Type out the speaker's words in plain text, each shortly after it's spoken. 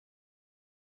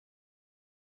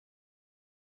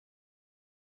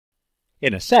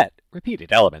In a set,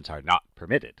 repeated elements are not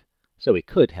permitted, so we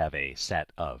could have a set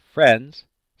of friends.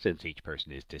 Since each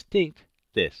person is distinct,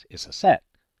 this is a set.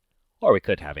 Or we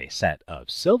could have a set of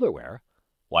silverware.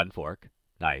 One fork,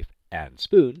 knife, and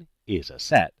spoon is a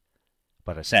set.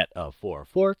 But a set of 4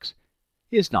 forks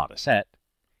is not a set.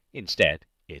 Instead,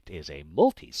 it is a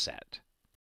multiset.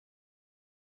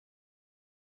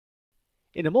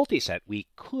 In a multiset, we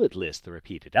could list the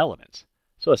repeated elements.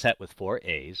 So a set with 4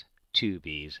 A's, 2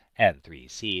 B's, and 3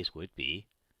 C's would be.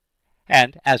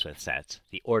 And as with sets,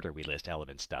 the order we list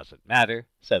elements doesn't matter,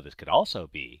 so this could also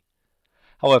be.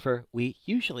 However, we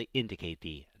usually indicate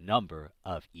the number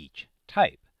of each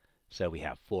type. So we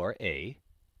have 4A,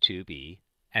 2B,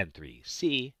 and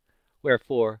 3C, where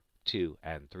 4, 2,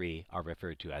 and 3 are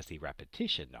referred to as the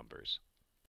repetition numbers.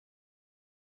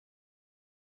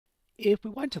 If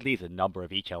we want to leave the number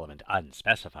of each element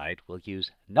unspecified, we'll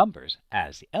use numbers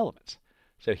as the elements.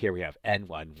 So here we have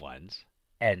n1 ones,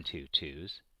 n2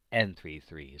 twos, n3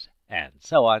 threes, and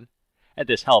so on. And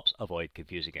this helps avoid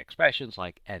confusing expressions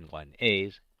like n1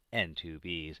 A's, n2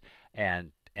 B's,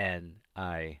 and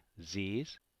ni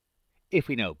Z's. If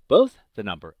we know both the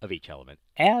number of each element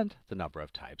and the number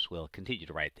of types, we'll continue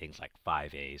to write things like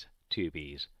 5 A's, 2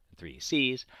 B's, and 3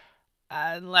 C's,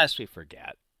 unless we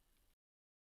forget.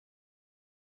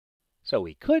 So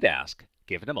we could ask,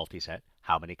 given a multiset,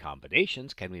 how many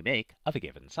combinations can we make of a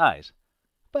given size?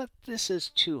 But this is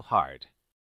too hard.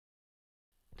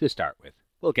 To start with,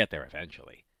 we'll get there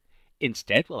eventually.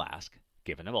 Instead, we'll ask,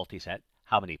 given a multiset,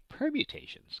 how many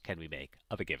permutations can we make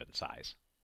of a given size?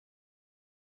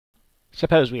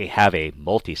 Suppose we have a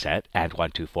multiset and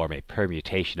want to form a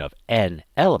permutation of n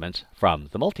elements from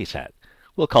the multiset.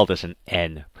 We'll call this an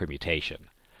n permutation.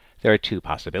 There are 2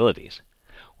 possibilities.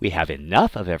 We have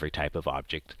enough of every type of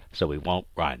object so we won't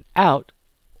run out,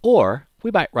 or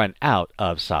we might run out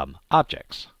of some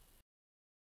objects.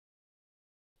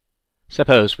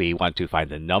 Suppose we want to find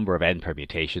the number of n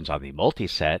permutations on the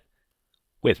multiset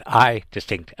with I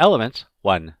distinct elements,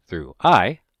 1 through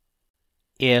I.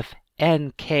 If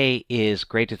nk is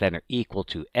greater than or equal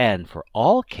to n for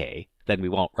all k, then we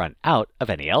won't run out of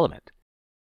any element.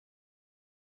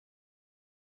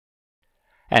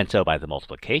 And so by the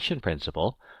multiplication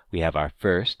principle, we have our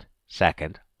first,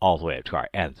 second, all the way up to our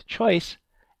nth choice,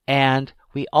 and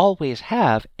we always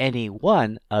have any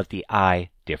one of the I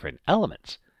different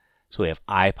elements. So we have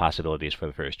I possibilities for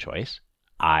the first choice,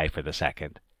 I for the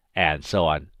second, and so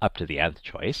on up to the nth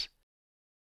choice.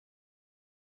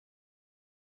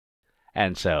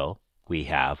 And so we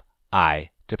have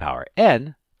I to power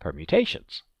n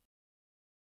permutations.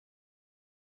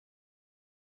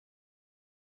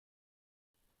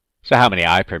 So how many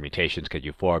I permutations could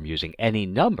you form using any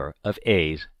number of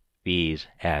A's, B's,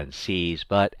 and C's,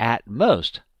 but at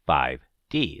most 5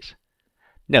 D's?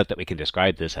 Note that we can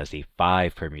describe this as the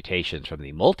 5 permutations from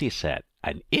the multiset,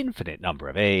 an infinite number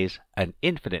of A's, an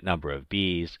infinite number of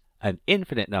B's, an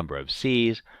infinite number of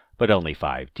C's, but only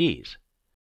 5 D's.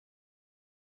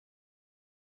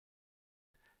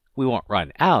 We won't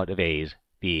run out of A's,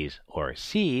 B's, or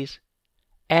C's,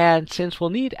 and since we'll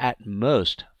need at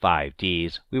most 5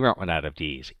 D's, we won't run out of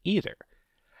D's either.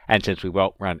 And since we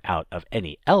won't run out of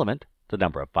any element, the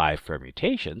number of 5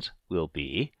 permutations will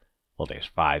be, well,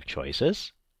 there's 5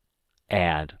 choices,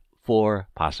 and 4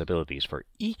 possibilities for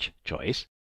each choice.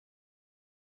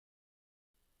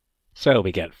 So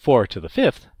we get 4 to the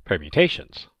 5th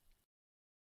permutations.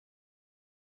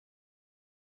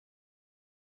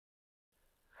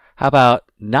 How about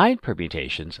 9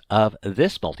 permutations of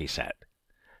this multiset?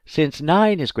 Since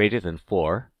 9 is greater than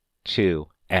 4, 2,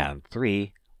 and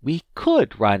 3, we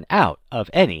could run out of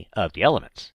any of the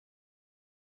elements.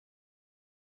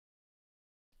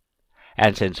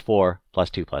 And since 4 plus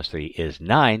 2 plus 3 is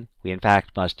 9, we in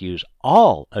fact must use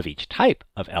all of each type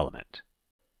of element.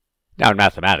 Now in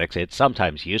mathematics, it's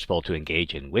sometimes useful to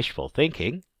engage in wishful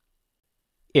thinking.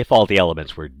 If all the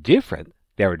elements were different,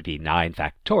 there would be 9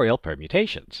 factorial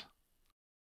permutations.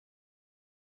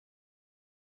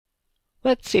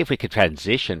 Let's see if we could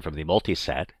transition from the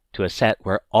multiset to a set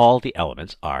where all the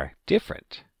elements are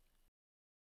different.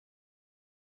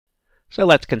 So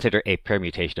let's consider a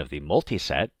permutation of the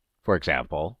multiset. For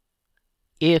example,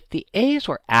 if the A's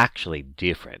were actually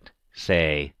different,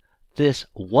 say, this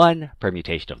one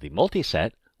permutation of the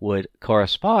multiset would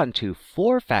correspond to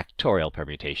 4 factorial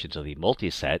permutations of the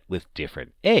multiset with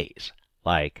different A's,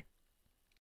 like.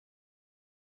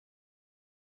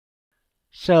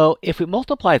 So if we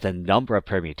multiply the number of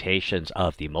permutations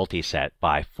of the multiset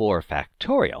by 4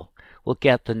 factorial, we'll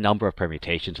get the number of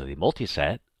permutations of the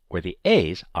multiset where the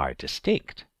A's are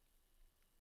distinct.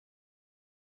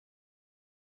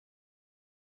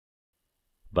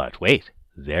 But wait,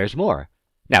 there's more.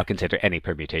 Now consider any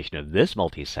permutation of this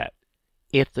multiset.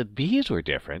 If the b's were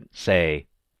different, say,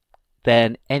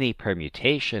 then any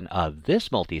permutation of this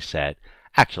multiset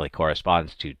actually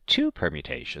corresponds to two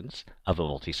permutations of a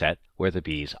multiset where the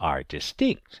b's are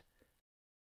distinct.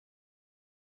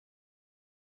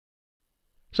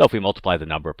 So if we multiply the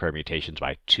number of permutations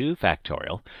by 2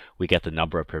 factorial, we get the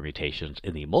number of permutations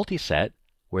in the multiset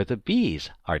where the b's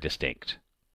are distinct.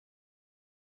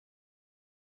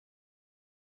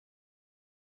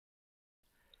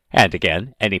 And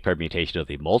again, any permutation of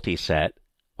the multiset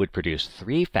would produce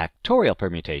 3 factorial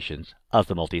permutations of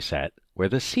the multiset where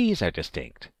the c's are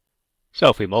distinct. So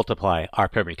if we multiply our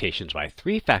permutations by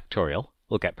 3 factorial,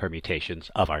 we'll get permutations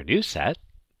of our new set.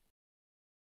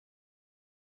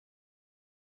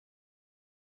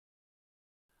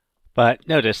 But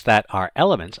notice that our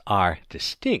elements are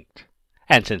distinct.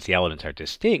 And since the elements are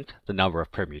distinct, the number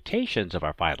of permutations of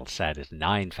our final set is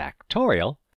 9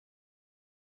 factorial.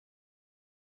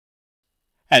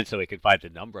 And so we can find the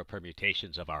number of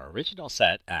permutations of our original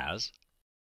set as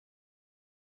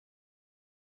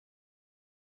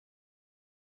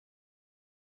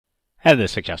and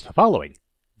this suggests the following.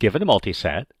 Given a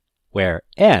multiset where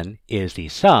n is the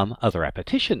sum of the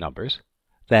repetition numbers,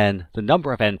 then the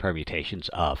number of n permutations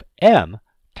of m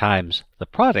times the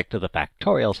product of the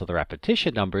factorials of the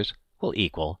repetition numbers will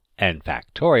equal n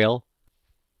factorial.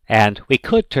 And we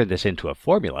could turn this into a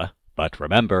formula, but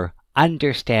remember,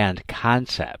 understand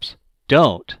concepts.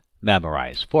 Don't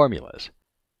memorize formulas.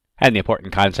 And the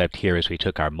important concept here is we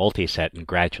took our multiset and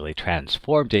gradually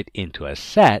transformed it into a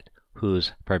set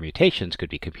whose permutations could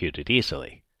be computed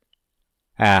easily.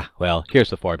 Well, here's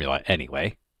the formula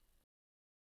anyway.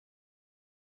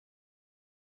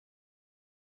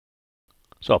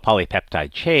 So a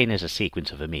polypeptide chain is a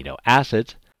sequence of amino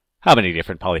acids. How many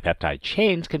different polypeptide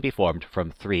chains can be formed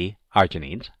from 3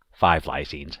 arginines, 5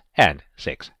 lysines, and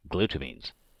 6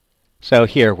 glutamines? So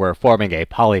here we're forming a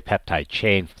polypeptide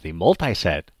chain for the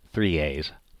multiset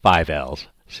 3A's, 5L's,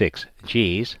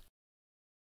 6G's.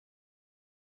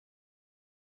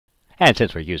 And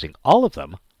since we're using all of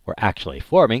them, we're actually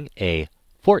forming a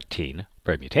 14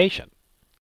 permutation.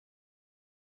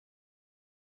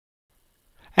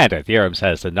 And our theorem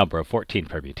says the number of 14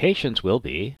 permutations will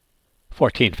be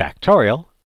 14 factorial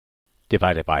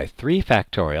divided by 3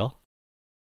 factorial,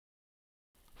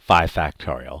 5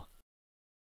 factorial,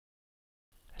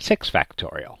 6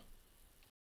 factorial.